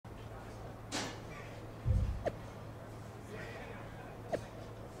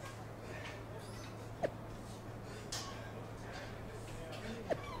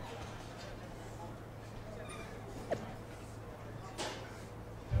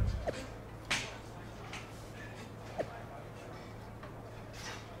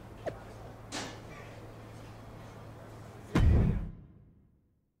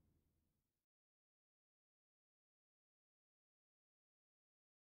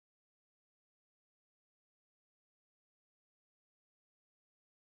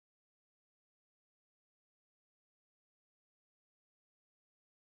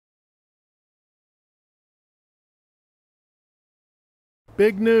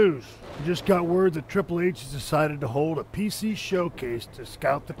Big news. We just got word that Triple H has decided to hold a PC showcase to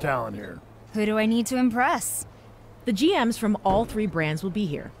scout the talent here. Who do I need to impress? The GMs from all three brands will be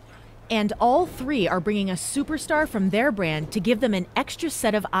here. And all three are bringing a superstar from their brand to give them an extra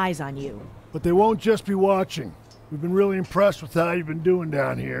set of eyes on you. But they won't just be watching. We've been really impressed with how you've been doing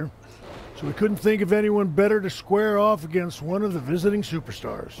down here. So we couldn't think of anyone better to square off against one of the visiting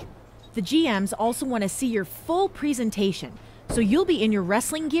superstars. The GMs also want to see your full presentation, so you'll be in your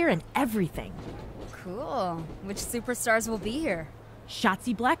wrestling gear and everything. Cool. Which superstars will be here?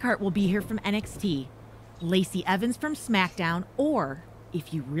 Shotzi Blackheart will be here from NXT, Lacey Evans from SmackDown, or,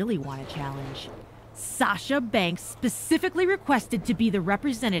 if you really want a challenge, Sasha Banks specifically requested to be the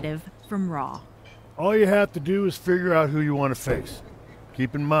representative from Raw. All you have to do is figure out who you want to face.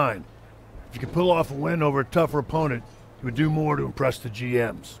 Keep in mind, if you could pull off a win over a tougher opponent, you would do more to impress the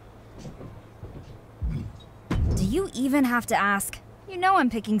GMs. Do you even have to ask? You know I'm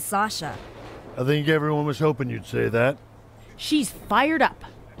picking Sasha. I think everyone was hoping you'd say that. She's fired up.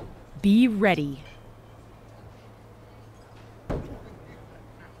 Be ready.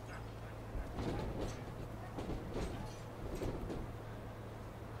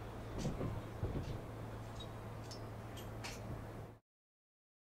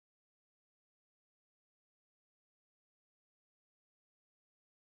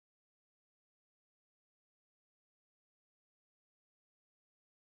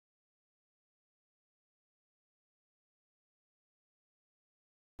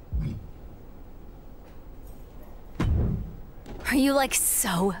 Are you like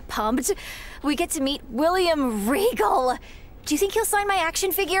so pumped? We get to meet William Regal. Do you think he'll sign my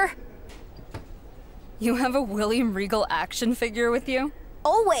action figure? You have a William Regal action figure with you?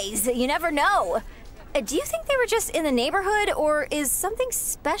 Always, you never know. Do you think they were just in the neighborhood, or is something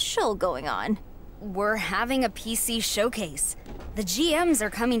special going on? We're having a PC showcase. The GMs are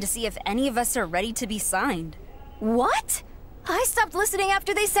coming to see if any of us are ready to be signed. What? I stopped listening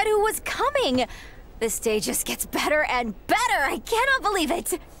after they said who was coming. This day just gets better and better. I cannot believe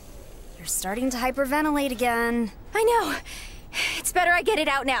it. You're starting to hyperventilate again. I know. It's better I get it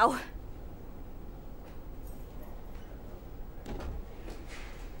out now.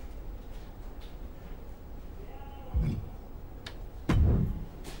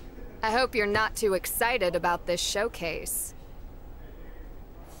 I hope you're not too excited about this showcase.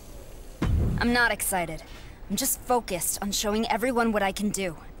 I'm not excited. I'm just focused on showing everyone what I can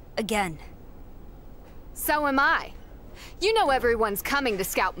do. Again. So am I. You know everyone's coming to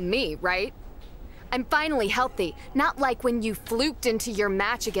scout me, right? I'm finally healthy, not like when you fluked into your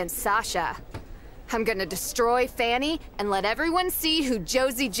match against Sasha. I'm gonna destroy Fanny and let everyone see who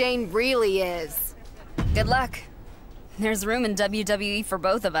Josie Jane really is. Good luck. There's room in WWE for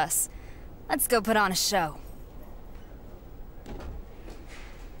both of us. Let's go put on a show.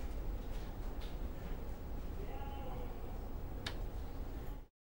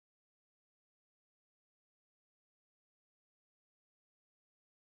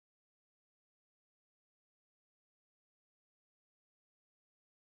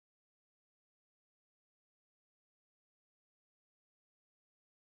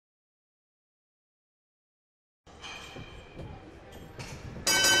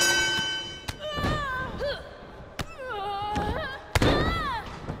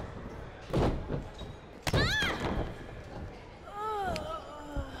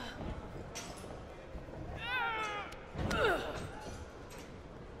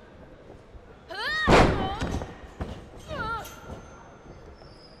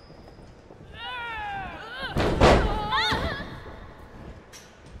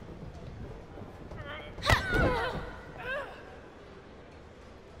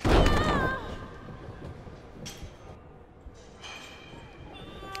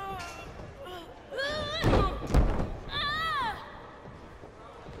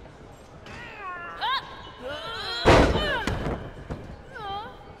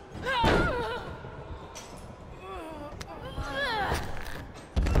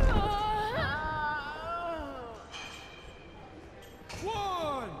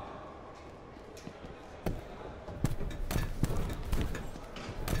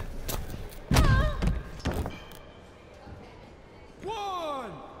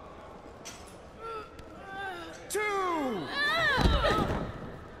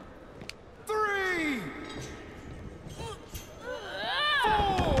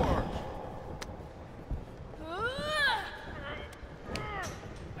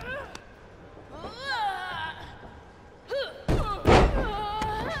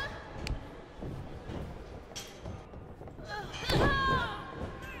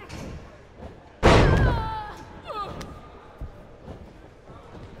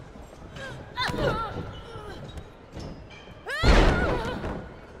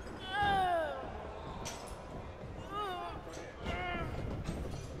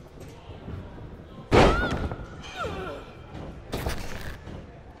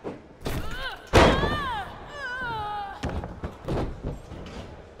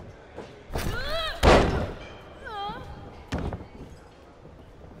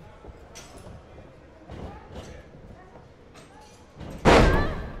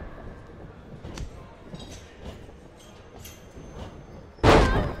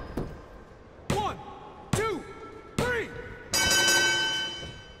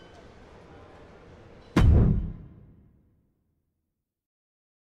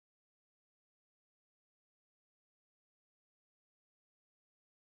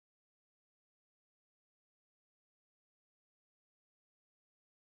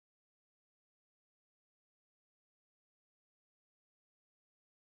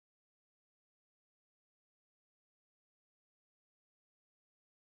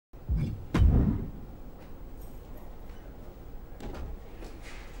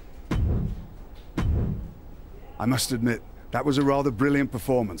 I must admit, that was a rather brilliant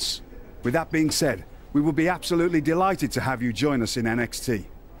performance. With that being said, we will be absolutely delighted to have you join us in NXT.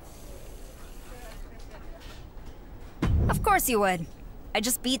 Of course you would. I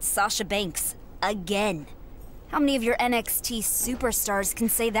just beat Sasha Banks. Again. How many of your NXT superstars can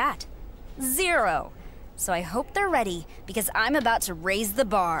say that? 0. So I hope they're ready, because I'm about to raise the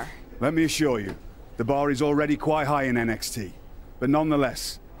bar. Let me assure you, the bar is already quite high in NXT. But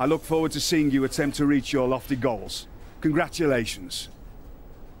nonetheless, I look forward to seeing you attempt to reach your lofty goals. Congratulations.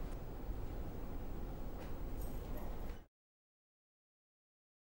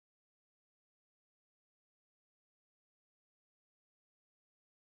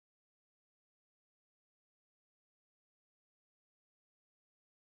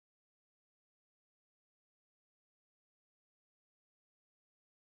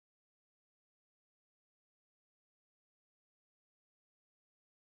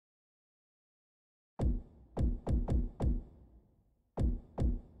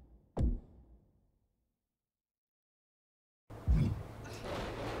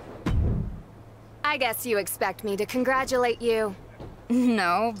 I guess you expect me to congratulate you.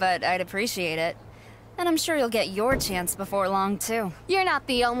 No, but I'd appreciate it. And I'm sure you'll get your chance before long, too. You're not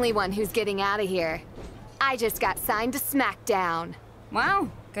the only one who's getting out of here. I just got signed to SmackDown.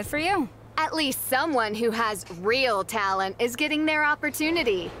 Wow, good for you. At least someone who has real talent is getting their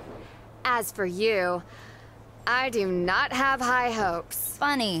opportunity. As for you, I do not have high hopes.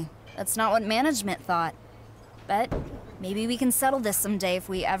 Funny, that's not what management thought. But maybe we can settle this someday if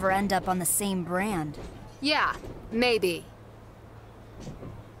we ever end up on the same brand. Yeah, maybe.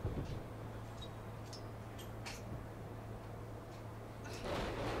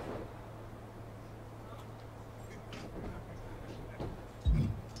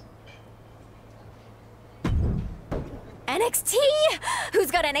 NXT?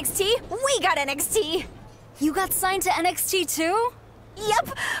 Who's got NXT? We got NXT! You got signed to NXT too?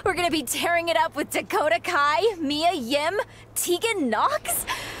 Yep! We're gonna be tearing it up with Dakota Kai, Mia Yim, Tegan Nox.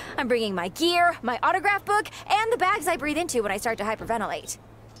 I'm bringing my gear, my autograph book, and the bags I breathe into when I start to hyperventilate.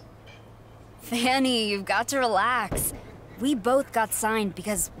 Fanny, you've got to relax. We both got signed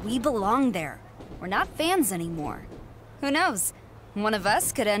because we belong there. We're not fans anymore. Who knows? One of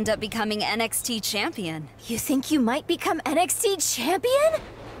us could end up becoming NXT champion. You think you might become NXT champion?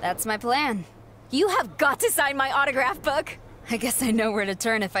 That's my plan. You have got to sign my autograph book. I guess I know where to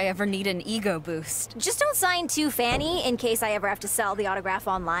turn if I ever need an ego boost. Just don't sign to Fanny in case I ever have to sell the autograph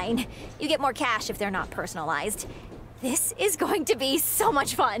online. You get more cash if they're not personalized. This is going to be so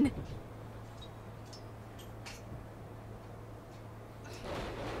much fun.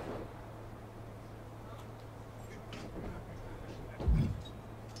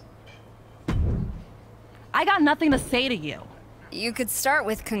 I got nothing to say to you. You could start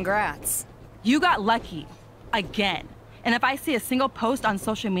with congrats. You got lucky. Again. And if I see a single post on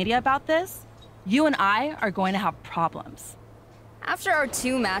social media about this, you and I are going to have problems. After our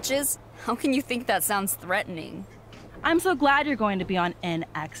 2 matches, how can you think that sounds threatening? I'm so glad you're going to be on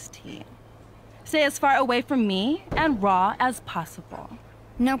NXT. Stay as far away from me and Raw as possible.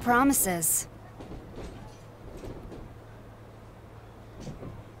 No promises.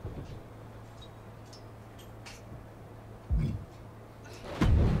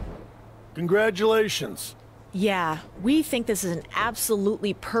 Congratulations. Yeah, we think this is an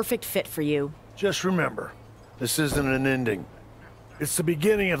absolutely perfect fit for you. Just remember, this isn't an ending. It's the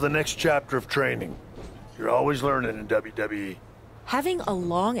beginning of the next chapter of training. You're always learning in WWE. Having a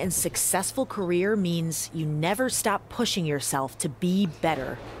long and successful career means you never stop pushing yourself to be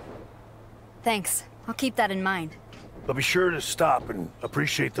better. Thanks. I'll keep that in mind. But be sure to stop and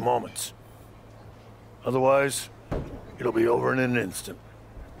appreciate the moments. Otherwise, it'll be over in an instant.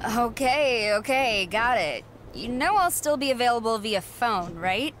 Okay, got it. You know I'll still be available via phone,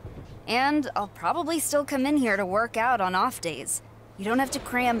 right? And I'll probably still come in here to work out on off days. You don't have to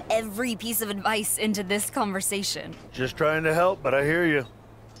cram every piece of advice into this conversation. Just trying to help, but I hear you.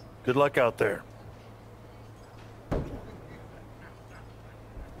 Good luck out there.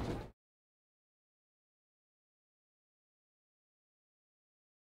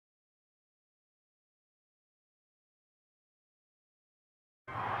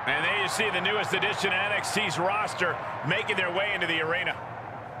 And there you see the newest addition to NXT's roster making their way into the arena.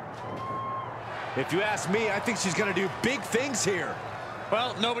 If you ask me, I think she's going to do big things here.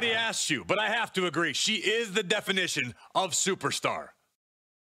 Well, nobody asked you, but I have to agree. She is the definition of superstar.